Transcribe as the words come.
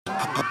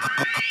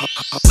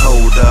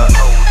Hold up,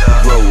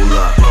 roll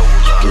up,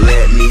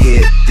 let me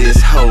hit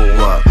this hoe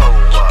up.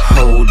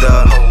 Hold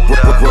up,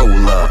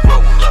 roll up,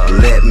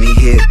 let me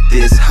hit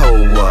this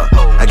hoe up.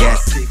 I got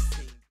 16.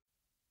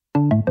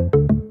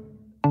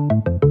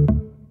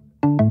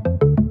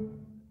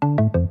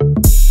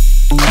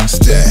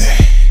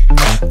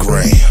 Stack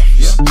grams,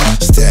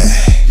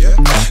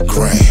 stack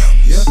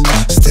grams,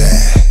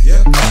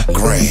 stack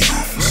grams.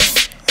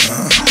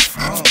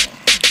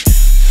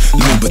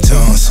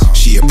 Louboutins,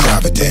 she a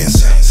private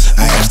dancer.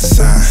 I asked the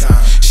sign,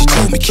 she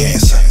told me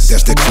cancer.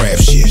 That's that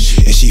craft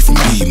shit, and she from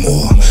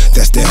B-More.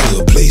 That's that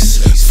hood place,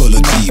 full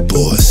of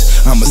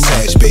D-boys. I'm a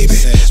Sag baby,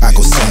 I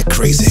go sack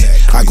crazy.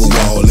 I go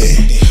all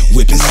in,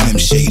 whipping Slim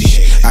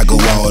Shady. I go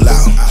all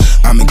out,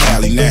 I'm in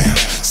Cali now.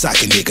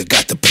 Sock a nigga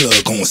got the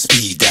plug on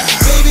speed dial.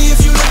 Baby,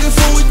 if you looking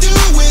for a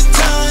dude with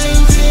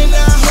time, then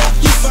I hope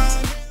you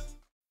find it.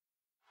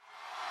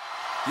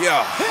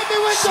 Yeah. Hit me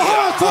with the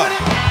horn, 20.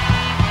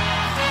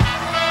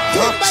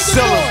 Keep making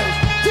noise.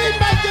 Keep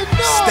making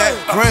noise. Stack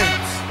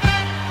grams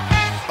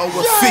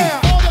over feet.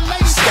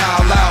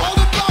 Style out,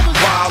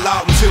 wild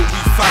out until we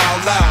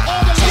foul out.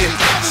 Yeah,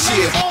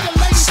 shit.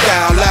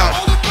 Style out,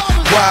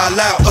 wild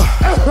out.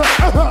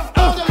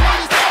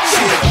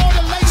 Shit.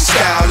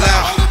 Style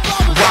out,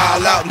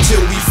 wild out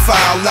until we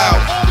foul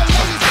out.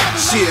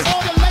 Shit.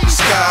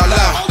 Style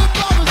out,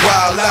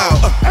 wild out.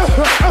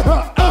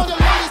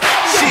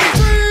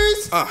 Shit.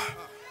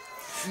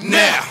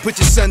 Now, put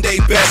your Sunday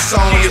best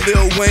on, your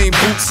Lil Wayne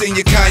boots and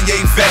your Kanye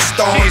vest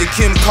on, your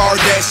Kim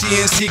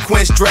Kardashian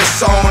sequence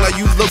dress on. Now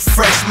you look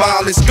fresh,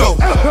 ma, let's go.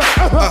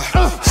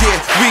 Yeah,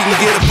 we can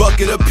get a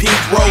bucket of pink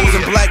rose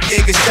and black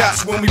Jaeger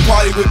shots when we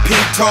party with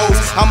pink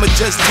toes. I'ma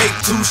just take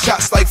 2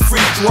 shots like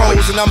free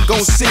throws, and I'm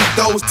gon' sink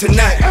those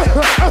tonight.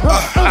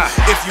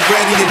 If you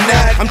ready or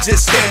not, I'm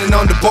just standing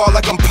on the bar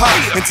like I'm Pop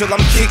until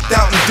I'm kicked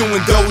out and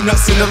doing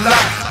donuts in the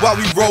lot. While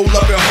we roll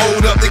up and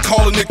hold up, they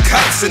calling the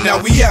cops, and now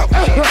we out.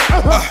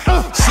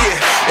 Shit,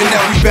 and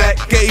now we back.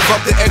 Gave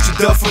up the extra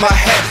duff for my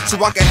hat so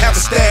I can have a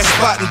stash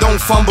spot and don't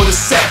fumble the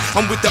sack.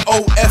 I'm with the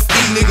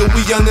OFE, nigga,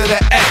 we under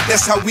the act.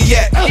 That's how we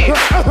act.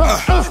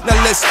 Now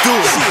let's do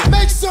it.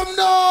 Make some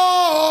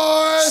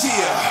noise.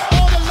 Yeah.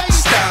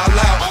 Style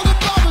out,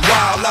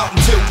 wild out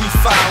until we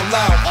foul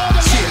out.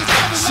 Shit,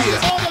 shit.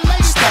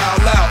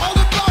 Style out,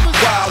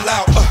 wild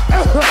out.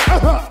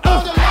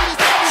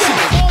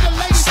 Shit.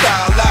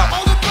 Style out,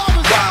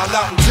 wild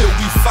out until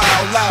we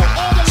foul out.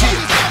 Shit,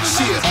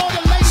 shit.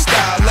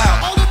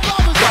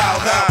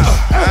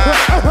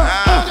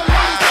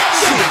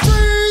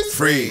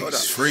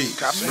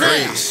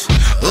 Freeze.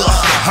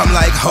 I'm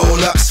like,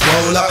 hold up,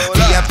 swole up.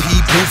 VIP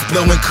booth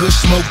blowing kush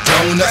smoke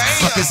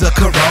donuts. Fuck is a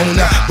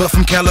Corona, but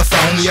from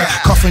California.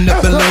 Coughing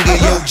up a longer,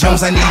 yo,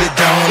 Jones, I need a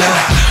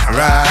donut.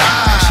 Right.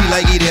 She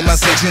like it in my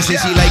section, said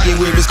she like it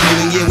where it's cool.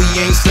 And yeah, we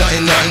ain't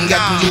stunting nothing.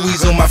 Got the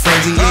Louis on my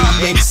friends, and yeah,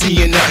 he ain't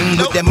seeing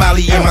nothing. With that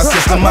Molly in my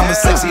system, I'm a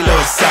sexy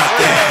little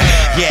something.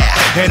 Yeah,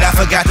 and I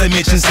forgot to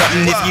mention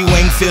something. If you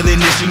ain't feeling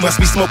this, you must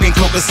be smoking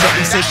coke or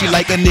something. Said she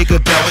like a nigga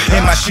belt,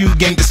 and my shoe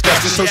game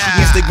disgusting. So she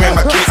Instagram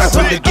my kids, I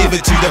told her give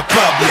it to the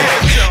public.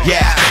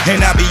 Yeah, and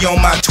I be on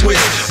my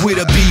twist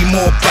with a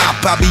B-More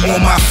bop, I be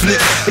on my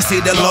flip. They say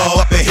the law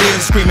up in here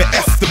screaming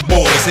F the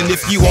boys. And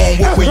if you on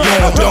what we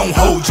on, don't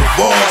hold your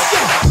voice.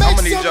 How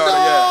many